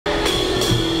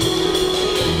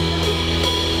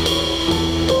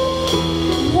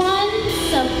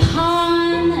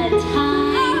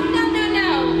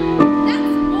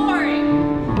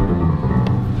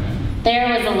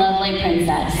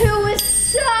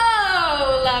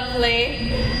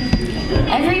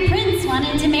Every prince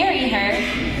wanted to marry her,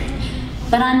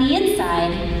 but on the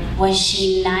inside, was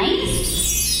she nice?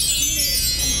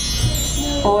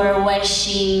 Or was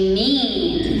she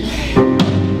mean?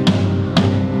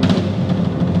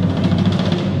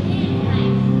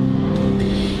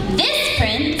 This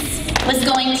prince was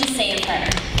going to save her.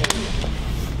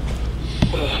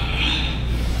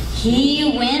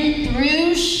 He went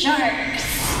through sharks.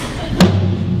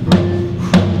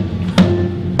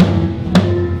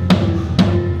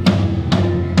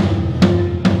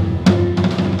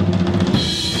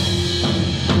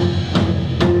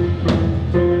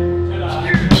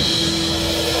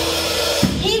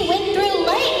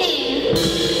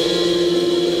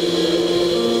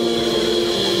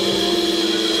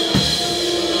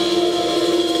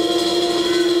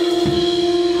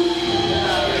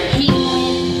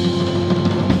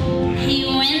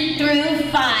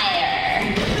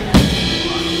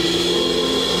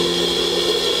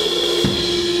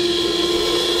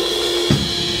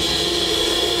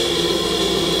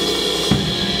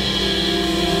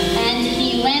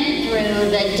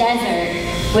 The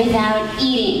desert without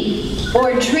eating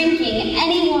or drinking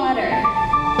any water.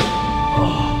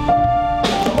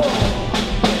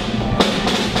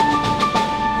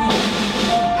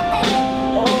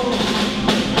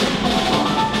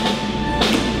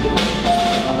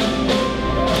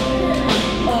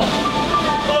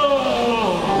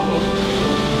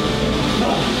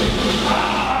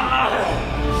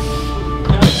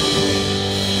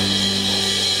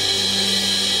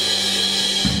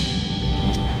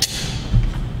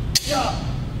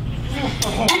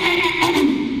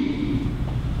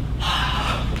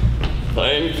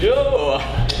 Thank you.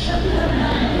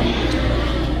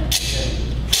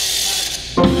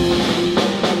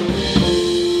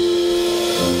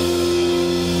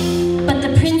 But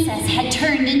the princess had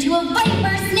turned into a viper.